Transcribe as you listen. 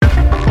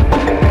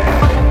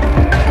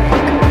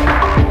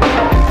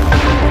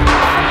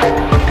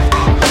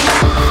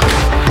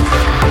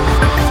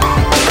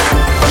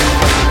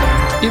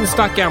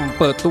Instagram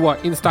เปิดตัว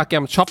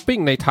Instagram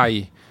Shopping ในไทย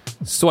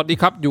สวัสดี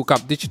ครับอยู่กับ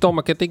Digital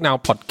Marketing Now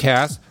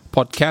Podcast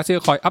ที่จ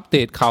ะคอยอัปเด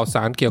ตข่าวส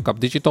ารเกี่ยวกับ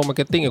Digital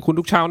Marketing กับคุณ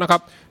ทุกเช้านะครั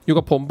บอยู่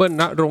กับผมเบิ้ล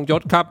ณรงค์ย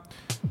ศครับ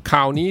ข่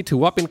าวนี้ถือ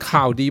ว่าเป็น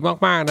ข่าวดี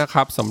มากๆนะค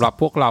รับสำหรับ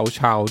พวกเรา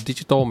ชาว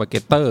Digital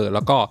Marketer แ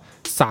ล้วก็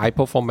สาย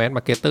Performance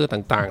Marketer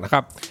ต่างๆนะค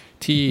รับ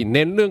ที่เ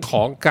น้นเรื่องข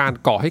องการ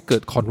ก่อให้เกิ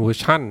ด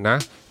conversion นะ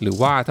หรือ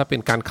ว่าถ้าเป็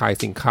นการขาย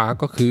สินค้า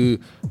ก็คือ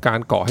การ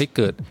ก่อให้เ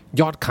กิด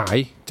ยอดขาย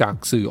จาก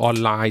สื่อออน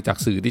ไลน์จาก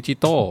สื่อดิจิ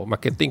ทัลมา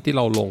ร์เก็ตติ้งที่เ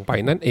ราลงไป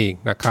นั่นเอง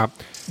นะครับ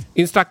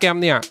Instagram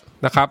เนี่ย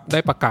นะครับได้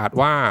ประกาศ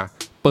ว่า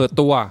เปิด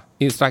ตัว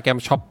Instagram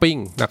Shopping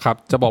นะครับ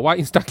จะบอกว่า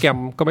Instagram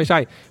ก็ไม่ใช่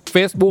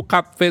Facebook ค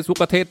รับ Facebook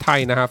ประเทศไทย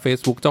นะฮะ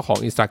Facebook เจ้าของ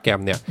Instagram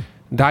เนี่ย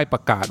ได้ปร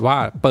ะกาศว่า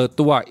เปิด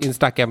ตัว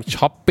Instagram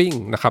Shopping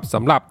นะครับส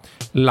ำหรับ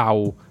เหล่า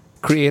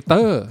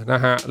Creator น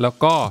ะฮะแล้ว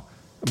ก็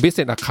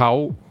Business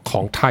Account ข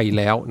องไทย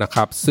แล้วนะค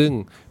รับซึ่ง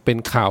เป็น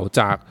ข่าว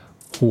จาก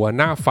หัวห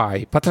น้าฝ่าย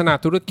พัฒนา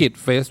ธุรกิจ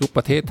Facebook ป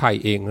ระเทศไทย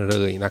เองเล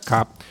ยนะค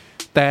รับ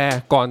แต่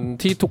ก่อน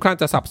ที่ทุกท่าน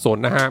จะสับสน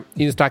นะฮะ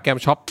Instagram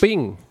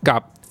Shopping กั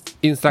บ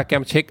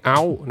Instagram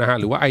Checkout นะฮะ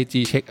หรือว่า IG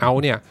Checkout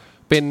เนี่ย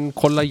เป็น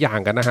คนละอย่าง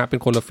กันนะฮะเป็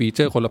นคนละฟีเจ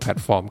อร์คนละแพลต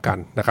ฟอร์มกัน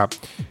นะครับ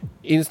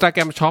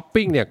Instagram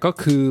Shopping เนี่ยก็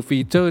คือฟี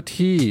เจอร์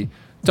ที่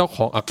เจ้าข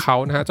อง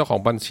Account นะฮะเจ้าขอ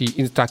งบัญชี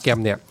Instagram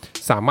เนี่ย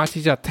สามารถ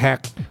ที่จะแท็ก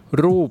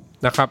รูป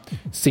นะครับ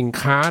สิน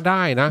ค้าไ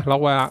ด้นะแล้ว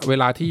เว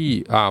ลาที่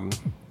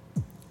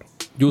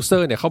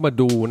user เนี่ยเข้ามา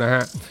ดูนะฮ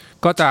ะ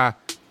ก็จะ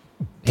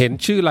เห็น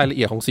ชื่อรายละเ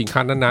อียดของสินค้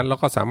านั้นๆแล้ว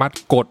ก็สามารถ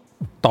กด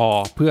ต่อ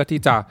เพื่อที่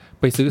จะ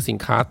ไปซื้อสิน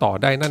ค้าต่อ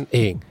ได้นั่นเอ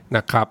งน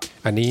ะครับ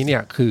อันนี้เนี่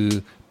ยคือ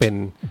เป็น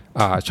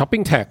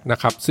shopping tag นะ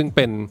ครับซึ่งเ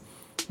ป็น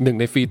หนึ่ง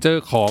ในฟีเจอ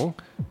ร์ของ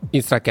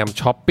Instagram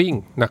Shopping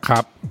นะครั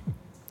บ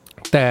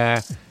แต่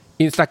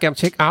Instagram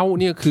Checkout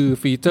เนี่ยคือ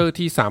ฟีเจอร์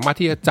ที่สามารถ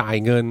ที่จะจ่าย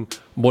เงิน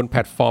บนแพล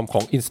ตฟอร์มข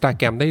อง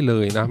Instagram ได้เล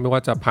ยนะไม่ว่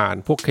าจะผ่าน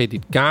พวกเครดิ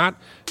ตการ์ด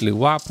หรือ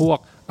ว่าพวก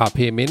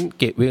payment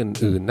gateway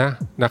อื่น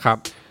ๆนะครับ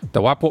แต่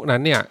ว่าพวกนั้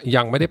นเนี่ย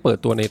ยังไม่ได้เปิด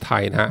ตัวในไท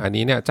ยนะฮะอัน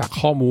นี้เนี่ยจาก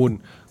ข้อมูล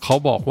เขา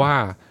บอกว่า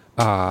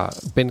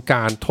เป็นก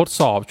ารทด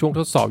สอบช่วง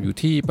ทดสอบอยู่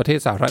ที่ประเทศ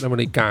สหรัฐอเม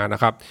ริกาน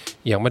ะครับ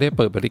ยังไม่ได้เ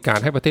ปิดบริการ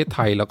ให้ประเทศไท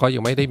ยแล้วก็ยั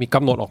งไม่ได้มีก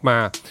ำหนดออกมา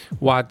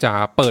ว่าจะ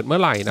เปิดเมื่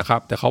อไหร่นะครั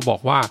บแต่เขาบอ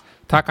กว่า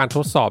ถ้าการท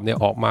ดสอบเนี่ย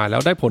ออกมาแล้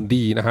วได้ผล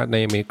ดีนะฮะใน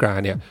อเมริกา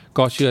เนี่ย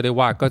ก็เชื่อได้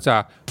ว่าก็จะ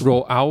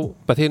roll out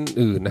ประเทศ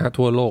อื่นนะฮะ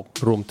ทั่วโลก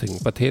รวมถึง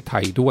ประเทศไท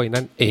ยด้วย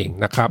นั่นเอง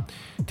นะครับ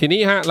ทีนี้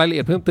ฮะรายละเ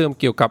อียดเพิ่มเติม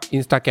เกี่ยวกับ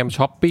Instagram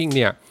Shopping เ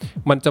นี่ย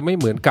มันจะไม่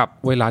เหมือนกับ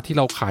เวลาที่เ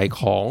ราขาย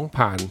ของ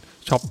ผ่าน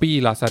Shopee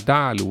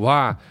Lazada หรือว่า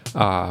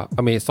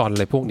Amazon อะ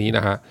ไรพวกนี้น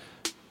ะฮะ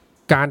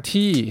การ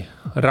ที่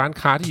ร้าน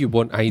ค้าที่อยู่บ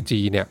น IG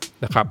เนี่ย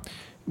นะครับ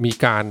มี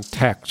การแ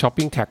ท็ก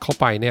Shopping Tag เข้า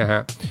ไปเนี่ยฮ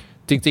ะ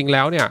จริงๆแ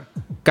ล้วเนี่ย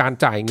การ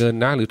จ่ายเงิน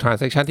นะหรือ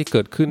transaction ที่เ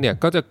กิดขึ้นเนี่ย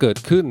ก็จะเกิด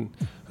ขึ้น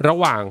ระ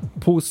หว่าง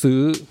ผู้ซื้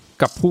อ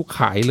กับผู้ข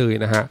ายเลย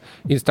นะฮะ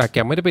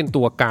Instagram ไม่ได้เป็น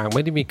ตัวกลางไ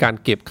ม่ได้มีการ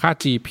เก็บค่า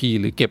GP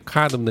หรือเก็บ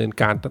ค่าดำเนิน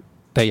การ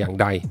แต่อย่าง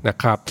ใดนะ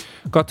ครับ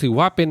ก็ถือ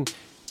ว่าเป็น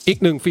อีก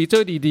หนึ่งฟีเจอ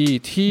ร์ดี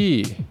ๆที่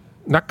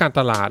นักการ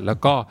ตลาดแล้ว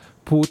ก็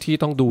ผู้ที่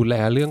ต้องดูแล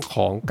เรื่องข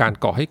องการ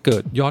ก่อให้เกิ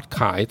ดยอดข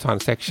าย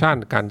transaction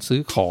การซื้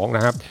อของน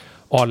ะครับ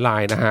ออนไล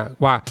น์นะฮะ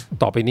ว่า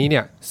ต่อไปนี้เ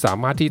นี่ยสา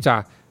มารถที่จะ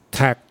แ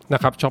ท็กน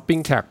ะครับ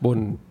shopping tag บน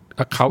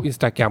Account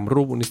Instagram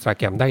รูป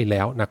Instagram ได้แ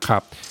ล้วนะครั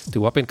บถื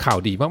อว่าเป็นข่าว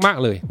ดีมาก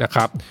ๆเลยนะค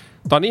รับ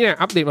ตอนนี้เนี่ย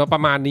อัปเดตมาปร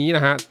ะมาณนี้น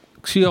ะฮะ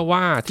เชื่อว่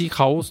าที่เ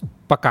ขา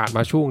ประกาศม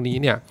าช่วงนี้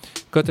เนี่ย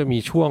ก็จะมี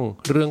ช่วง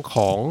เรื่องข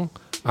อง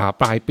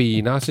ปลายปี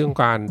นะซึ่ง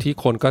การที่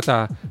คนก็จะ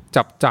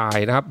จับจ่าย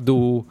นะครับดู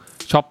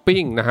ช้อป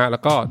ปิ้งนะฮะแล้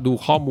วก็ดู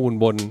ข้อมูล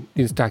บน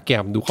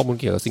Instagram ดูข้อมูล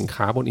เกี่ยวกับสิน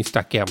ค้าบน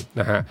Instagram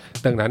นะฮะ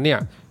ดังนั้นเนี่ย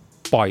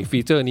ปล่อยฟี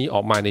เจอร์นี้อ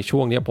อกมาในช่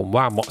วงนี้ผม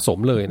ว่าเหมาะสม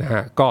เลยนะฮ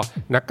ะก็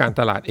นักการ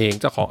ตลาดเอง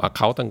เจ้าของ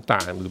Account ต่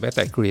างๆหรือแม้แ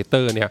ต่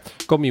Creator เนี่ย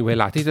ก็มีเว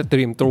ลาที่จะเต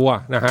รียมตัว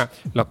นะฮะ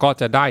แล้วก็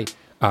จะได้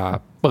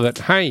เปิด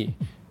ให้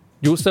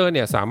User เ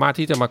นี่ยสามารถ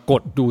ที่จะมาก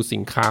ดดูสิ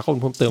นค้าข้อมู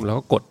ลเพิ่มเติมแล้ว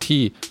ก็กด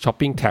ที่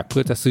Shopping Tag เพื่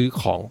อจะซื้อ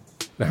ของ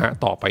นะฮะ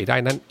ต่อไปได้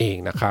นั่นเอง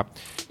นะครับ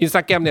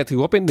Instagram เนี่ยถือ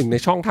ว่าเป็นหนึ่งใน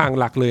ช่องทาง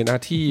หลักเลยนะ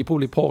ที่ผู้บ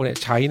ริโภคเนี่ย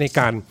ใช้ใน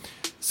การ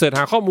เสิร์ชห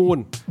าข้อมูล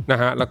นะ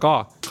ฮะแล้วก็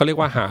เขาเรียก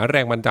ว่าหาแร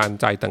งบันดาล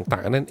ใจต่า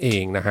งๆนั่นเอ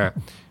งนะฮะ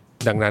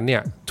ดังนั้นเนี่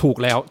ยถูก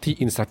แล้วที่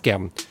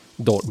Instagram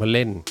โดดมาเ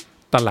ล่น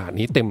ตลาด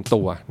นี้เต็ม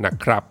ตัวนะ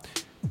ครับ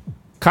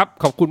ครับ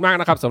ขอบคุณมาก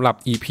นะครับสำหรับ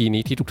EP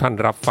นี้ที่ทุกท่าน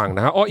รับฟังน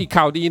ะฮะอีก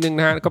ข่าวดีนึง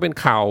นะฮะก็เป็น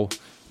ข่าว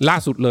ล่า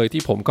สุดเลย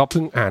ที่ผมก็เ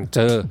พิ่งอ่านเจ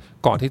อ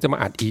ก่อนที่จะมา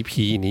อัด EP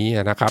นี้น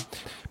ะครับ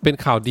เป็น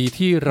ข่าวดี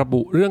ที่ระ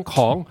บุเรื่องข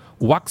อง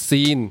วัค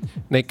ซีน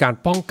ในการ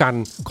ป้องกัน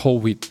โค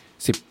วิด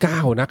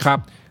 -19 นะครับ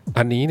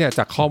อันนี้เนี่ยจ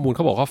ากข้อมูลเข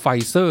าบอกว่าไฟ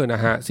เซอร์น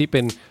ะฮะที่เ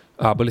ป็น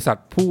บริษัท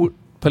ผู้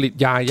ผลิต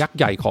ยายักษ์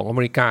ใหญ่ของอเม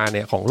ริกาเ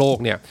นี่ยของโลก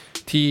เนี่ย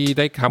ที่ไ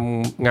ด้ท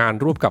ำงาน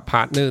ร่วมกับพ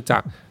าร์ทเนอร์จา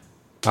ก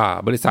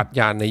บริษัท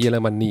ยาในเยอร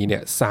มนีเนี่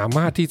ยสาม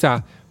ารถที่จะ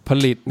ผ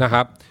ลิตนะค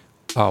รับ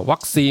วั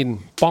คซีน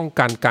ป้อง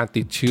กันการ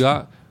ติดเชื้อ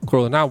โคโ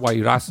รนาไว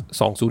รัส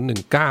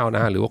 2019 น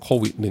ะฮะหรือว่าโค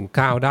วิด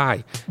 -19 ได้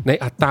ใน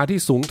อัตราที่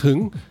สูงถึง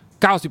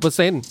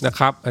 90% นะ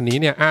ครับอันนี้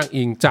เนี่ยอ้าง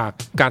อิงจาก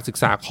การศึก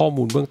ษาข้อ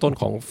มูลเบื้องต้น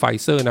ของไฟ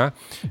เซอร์นะ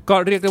ก็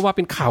เรียกได้ว่าเ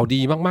ป็นข่าว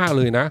ดีมากๆเ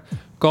ลยนะ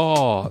ก็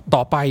ต่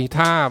อไป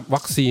ถ้า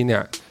วัคซีนเนี่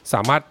ยส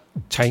ามารถ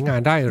ใช้งา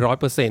นได้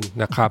 100% น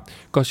ะครับ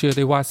ก็เชื่อไ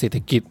ด้ว่าเศรษฐ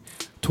กิจ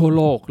ทั่วโ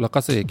ลกแล้วก็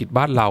เศรษฐกิจ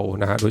บ้านเรา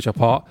นะฮะโดยเฉ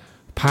พาะ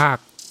ภาค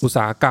อุตส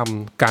าหกรรม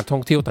การท่อ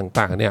งเที่ยว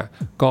ต่างๆเนี่ย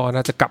ก็น่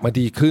าจะกลับมา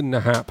ดีขึ้นน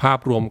ะฮะภาพ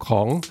รวมข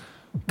อง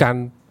การ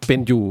เป็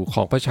นอยู่ข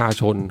องประชา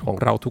ชนของ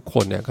เราทุกค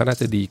นเนี่ยก็น่า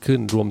จะดีขึ้น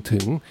รวมถึ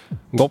ง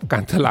งบกา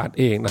รตลาด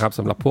เองนะครับส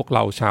ำหรับพวกเร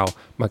าชาว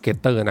มาร์เก็ต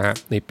เตอร์นะฮะ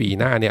ในปี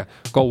หน้าเนี่ย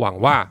ก็หวัง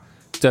ว่า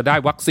จะได้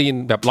วัคซีน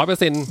แบบ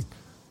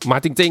 100% มา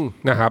จริง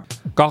ๆนะครับ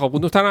ก็ขอบคุ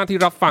ณทุกท่านที่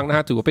รับฟังนะฮ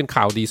ะถือว่าเป็น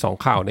ข่าวดี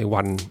2ข่าวใน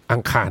วันอั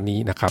งคารนี้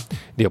นะครับ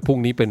เดี๋ยวพรุ่ง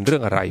นี้เป็นเรื่อ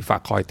งอะไรฝา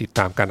กคอยติดต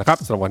ามกันนะครับ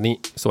สำหรับวันนี้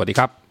สวัสดี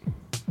ครับ